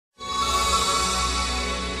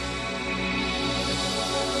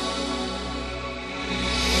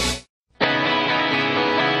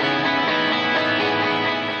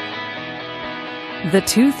The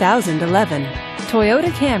 2011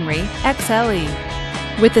 Toyota Camry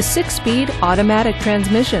XLE. With a 6-speed automatic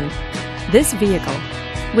transmission, this vehicle,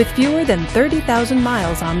 with fewer than 30,000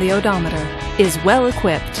 miles on the odometer, is well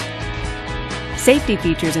equipped. Safety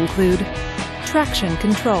features include traction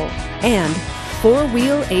control and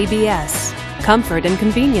 4-wheel ABS. Comfort and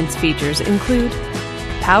convenience features include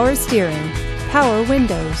power steering, power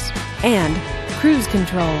windows, and cruise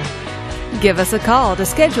control. Give us a call to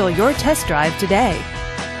schedule your test drive today.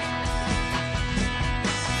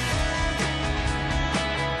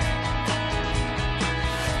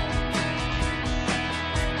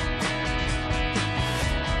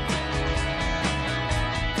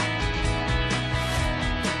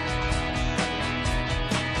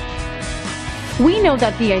 We know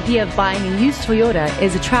that the idea of buying a used Toyota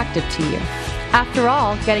is attractive to you. After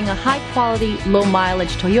all, getting a high-quality,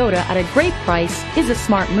 low-mileage Toyota at a great price is a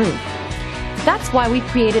smart move. That's why we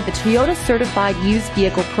created the Toyota Certified Used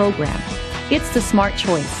Vehicle Program. It's the smart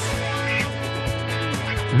choice.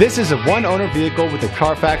 This is a one-owner vehicle with a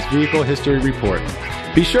Carfax Vehicle History Report.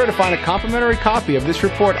 Be sure to find a complimentary copy of this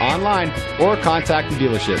report online or contact the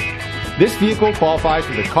dealership. This vehicle qualifies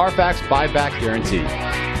for the Carfax Buyback Guarantee.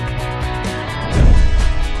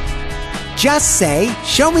 Just say,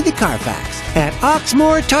 "Show me the Carfax" at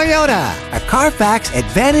Oxmoor Toyota, a Carfax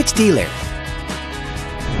Advantage dealer.